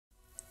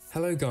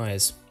Hello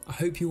guys, I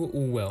hope you are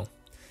all well.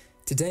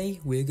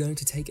 Today we're going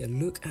to take a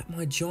look at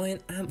my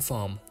giant ant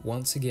farm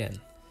once again.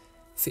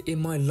 For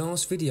in my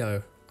last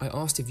video, I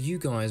asked if you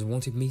guys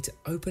wanted me to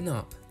open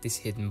up this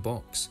hidden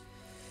box.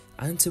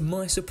 And to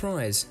my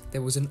surprise,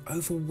 there was an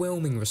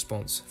overwhelming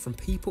response from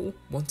people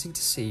wanting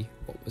to see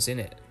what was in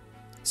it.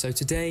 So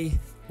today,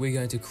 we're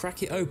going to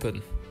crack it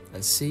open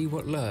and see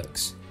what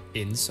lurks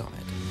inside.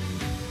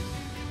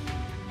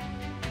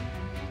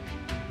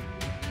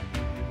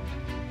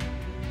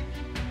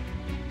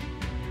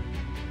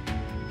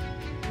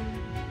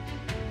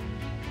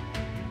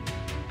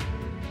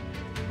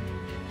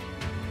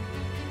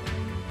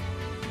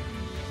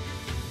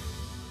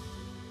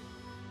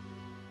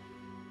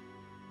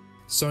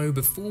 So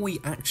before we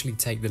actually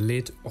take the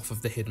lid off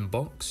of the hidden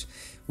box,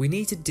 we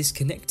need to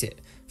disconnect it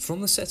from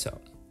the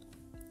setup.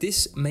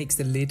 This makes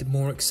the lid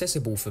more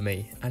accessible for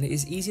me and it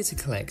is easier to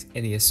collect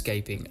any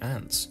escaping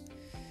ants.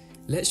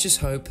 Let's just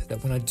hope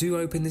that when I do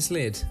open this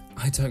lid,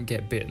 I don't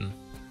get bitten.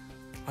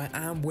 I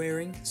am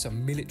wearing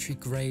some military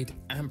grade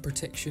ant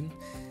protection,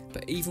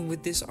 but even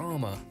with this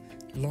armour,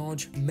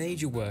 large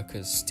major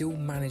workers still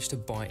manage to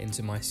bite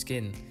into my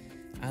skin.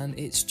 And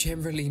it's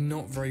generally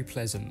not very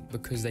pleasant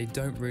because they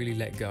don't really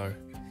let go.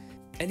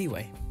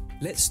 Anyway,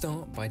 let's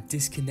start by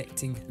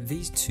disconnecting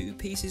these two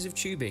pieces of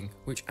tubing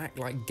which act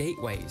like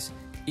gateways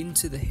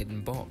into the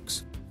hidden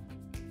box.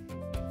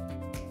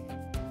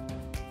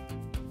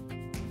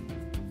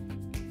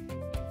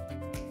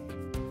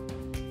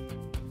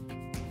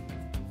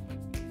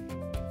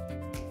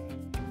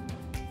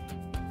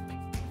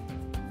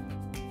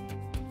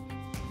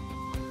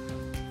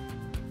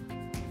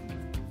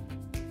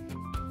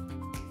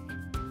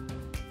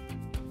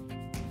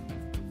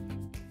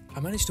 I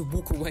managed to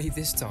walk away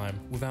this time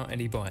without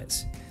any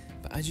bites,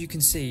 but as you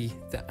can see,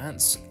 the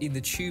ants in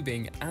the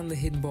tubing and the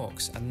hidden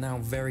box are now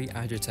very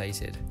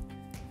agitated.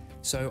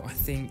 So I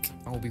think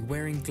I'll be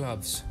wearing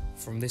gloves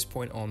from this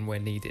point on where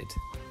needed.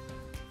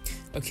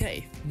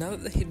 Okay, now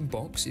that the hidden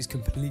box is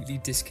completely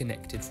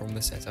disconnected from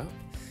the setup,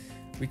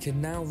 we can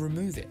now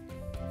remove it.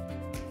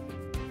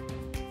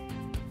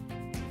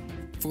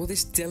 For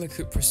this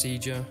delicate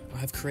procedure, I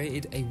have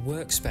created a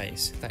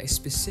workspace that is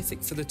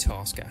specific for the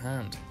task at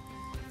hand.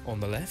 On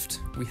the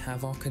left, we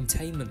have our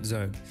containment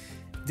zone.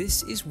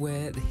 This is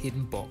where the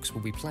hidden box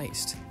will be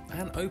placed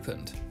and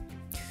opened.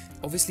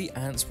 Obviously,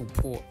 ants will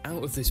pour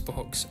out of this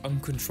box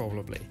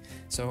uncontrollably,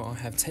 so I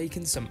have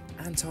taken some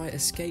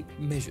anti-escape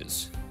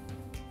measures.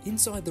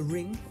 Inside the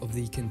ring of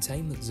the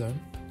containment zone,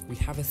 we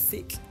have a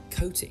thick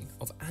coating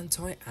of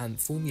anti-ant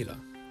formula.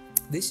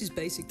 This is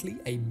basically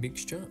a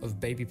mixture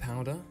of baby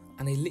powder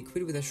and a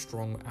liquid with a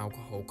strong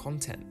alcohol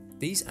content.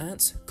 These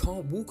ants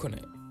can't walk on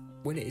it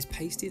when it is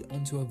pasted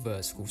onto a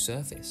vertical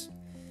surface.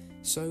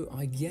 So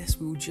I guess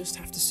we will just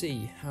have to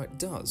see how it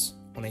does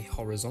on a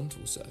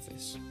horizontal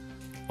surface.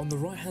 On the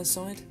right hand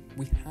side,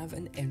 we have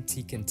an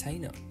empty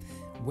container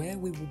where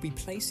we will be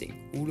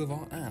placing all of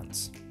our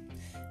ants.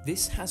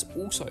 This has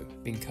also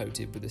been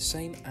coated with the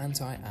same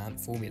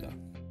anti-ant formula.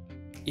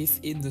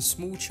 If in the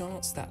small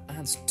chance that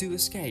ants do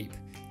escape,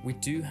 we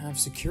do have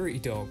security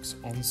dogs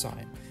on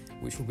site,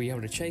 which will be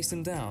able to chase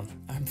them down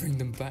and bring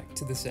them back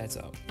to the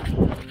setup.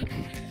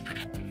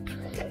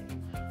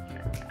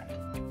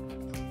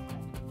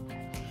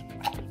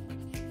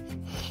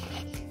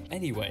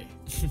 Anyway,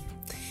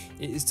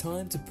 it is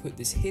time to put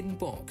this hidden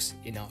box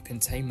in our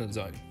containment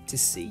zone to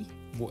see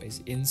what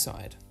is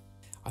inside.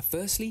 I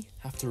firstly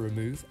have to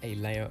remove a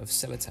layer of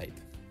sellotape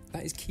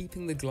that is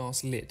keeping the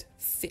glass lid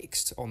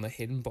fixed on the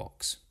hidden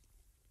box.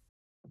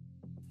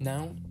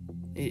 Now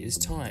it is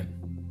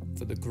time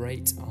for the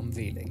great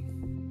unveiling.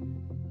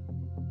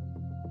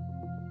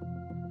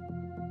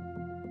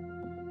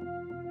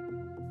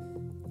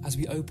 As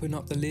we open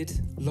up the lid,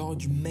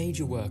 large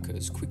major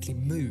workers quickly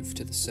move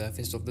to the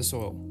surface of the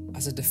soil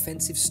as a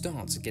defensive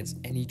stance against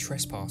any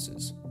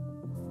trespassers.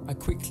 I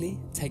quickly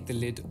take the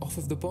lid off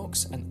of the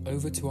box and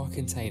over to our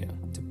container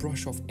to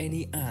brush off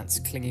any ants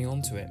clinging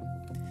onto it.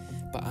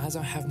 But as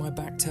I have my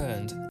back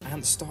turned,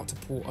 ants start to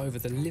pour over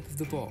the lip of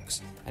the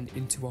box and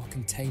into our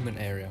containment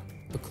area.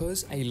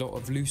 Because a lot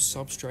of loose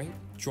substrate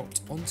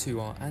dropped onto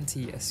our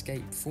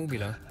anti-escape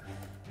formula,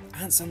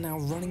 ants are now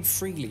running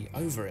freely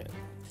over it.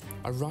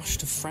 I rush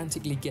to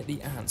frantically get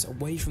the ants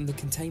away from the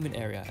containment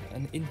area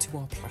and into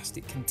our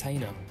plastic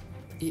container.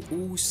 It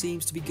all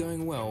seems to be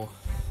going well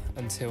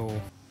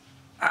until...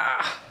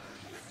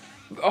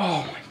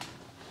 Oh my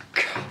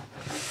god.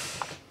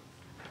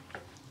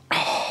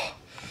 Oh.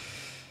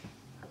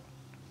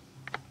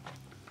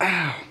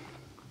 Ow.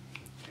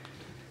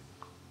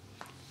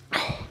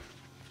 Oh.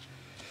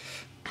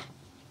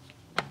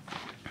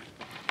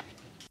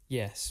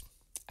 Yes,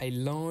 a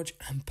large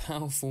and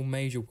powerful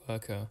major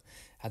worker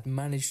had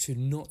managed to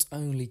not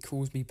only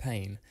cause me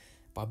pain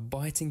by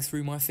biting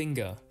through my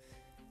finger,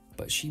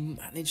 but she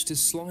managed to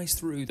slice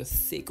through the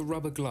thick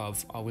rubber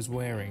glove I was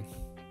wearing.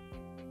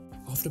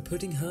 After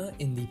putting her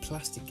in the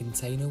plastic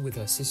container with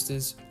her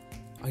sisters,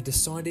 I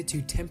decided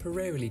to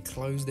temporarily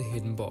close the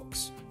hidden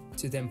box,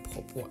 to then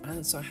pop what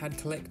ants I had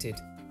collected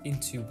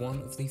into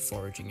one of the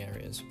foraging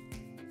areas.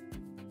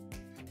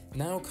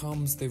 Now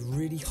comes the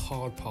really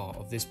hard part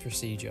of this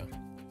procedure.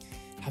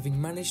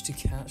 Having managed to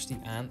catch the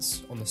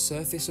ants on the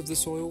surface of the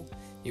soil,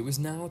 it was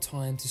now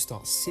time to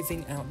start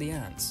sieving out the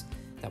ants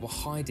that were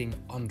hiding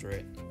under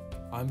it.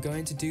 I'm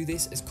going to do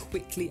this as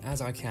quickly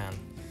as I can,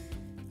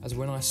 as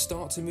when I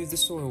start to move the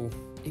soil,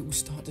 it will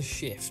start to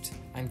shift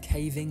and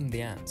cave in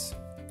the ants.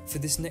 For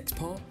this next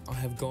part, I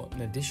have got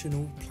an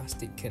additional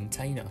plastic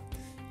container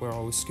where I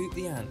will scoop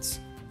the ants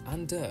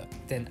and dirt,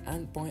 then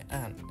ant by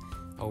ant,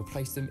 I will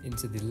place them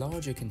into the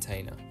larger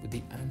container with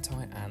the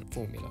anti-ant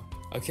formula.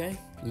 Okay,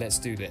 let's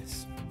do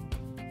this.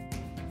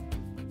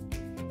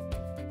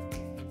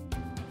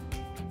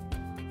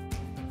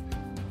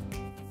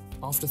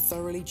 After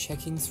thoroughly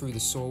checking through the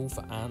soil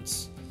for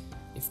ants,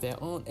 if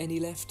there aren't any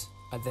left,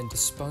 I then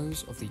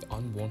dispose of the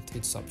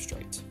unwanted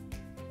substrate.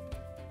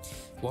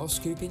 While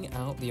scooping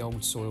out the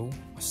old soil,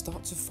 I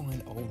start to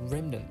find old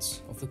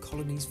remnants of the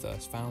colony's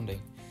first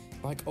founding,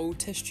 like old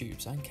test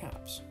tubes and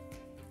caps.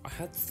 I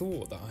had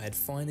thought that I had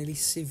finally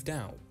sieved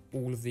out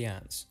all of the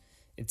ants,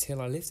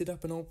 until I lifted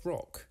up an old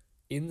rock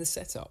in the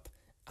setup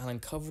and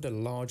uncovered a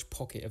large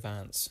pocket of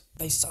ants.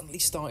 They suddenly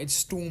started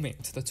storming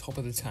to the top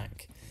of the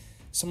tank,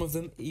 some of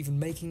them even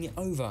making it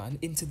over and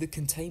into the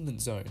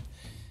containment zone.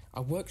 I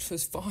worked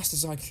as fast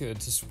as I could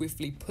to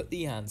swiftly put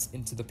the ants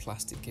into the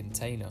plastic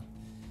container.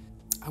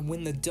 And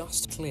when the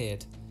dust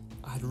cleared,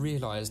 I had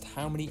realised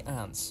how many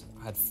ants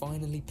I had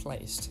finally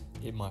placed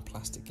in my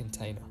plastic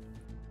container.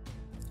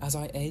 As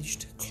I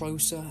edged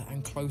closer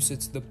and closer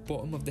to the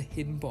bottom of the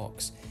hidden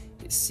box,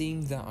 it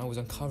seemed that I was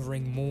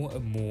uncovering more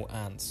and more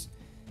ants.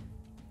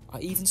 I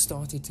even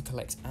started to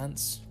collect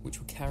ants which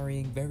were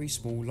carrying very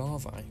small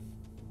larvae.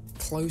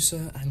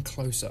 Closer and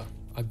closer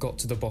I got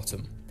to the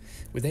bottom.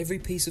 With every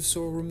piece of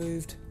soil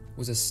removed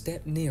was a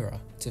step nearer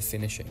to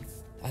finishing.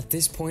 At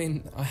this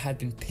point, I had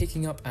been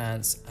picking up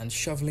ants and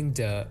shoveling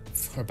dirt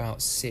for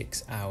about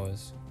 6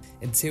 hours,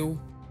 until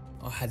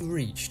I had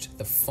reached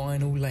the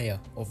final layer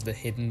of the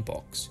hidden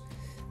box,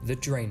 the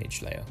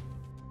drainage layer.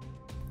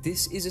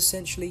 This is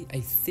essentially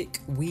a thick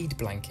weed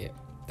blanket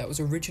that was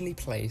originally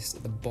placed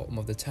at the bottom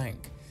of the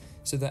tank,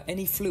 so that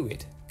any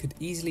fluid could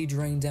easily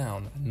drain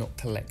down and not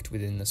collect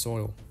within the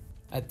soil.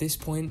 At this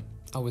point,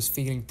 I was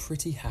feeling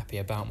pretty happy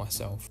about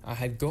myself. I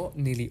had got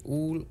nearly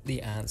all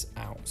the ants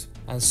out,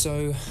 and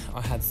so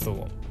I had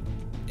thought,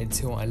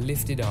 until I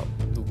lifted up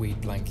the weed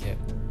blanket.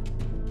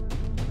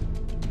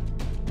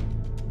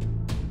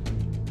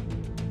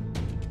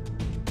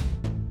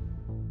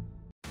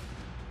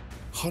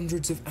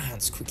 Hundreds of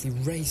ants quickly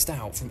raced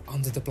out from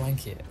under the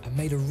blanket and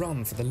made a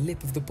run for the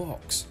lip of the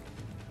box.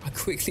 I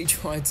quickly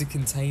tried to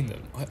contain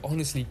them. I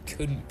honestly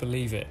couldn't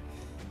believe it.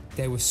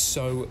 There were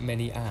so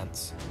many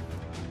ants.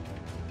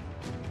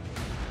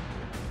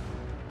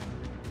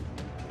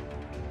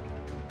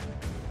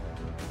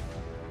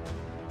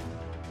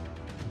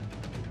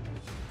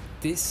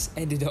 This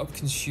ended up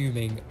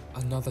consuming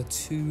another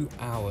 2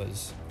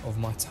 hours of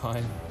my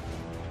time.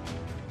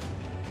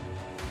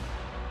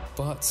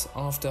 But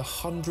after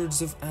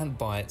hundreds of ant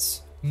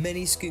bites,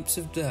 many scoops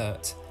of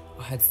dirt,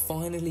 I had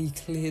finally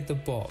cleared the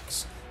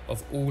box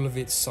of all of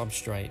its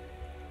substrate.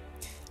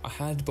 I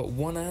had but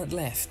one ant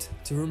left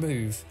to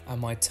remove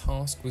and my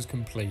task was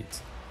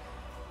complete.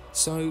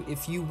 So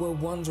if you were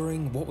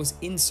wondering what was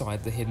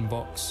inside the hidden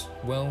box,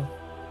 well,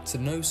 to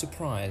no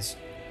surprise,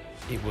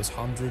 it was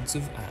hundreds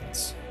of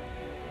ants.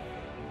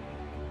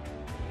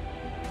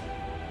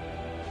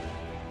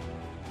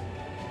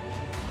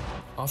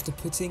 After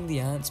putting the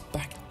ants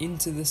back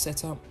into the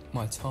setup,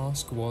 my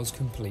task was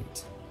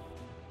complete.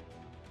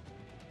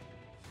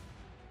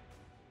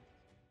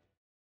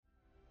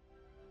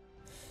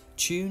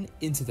 Tune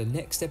into the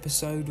next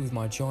episode with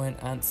my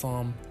giant ant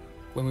farm,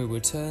 when we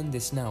will turn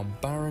this now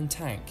barren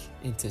tank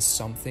into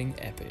something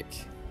epic.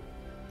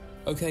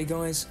 Okay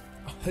guys,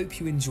 I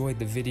hope you enjoyed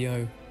the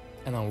video,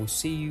 and I will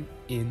see you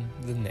in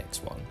the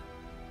next one.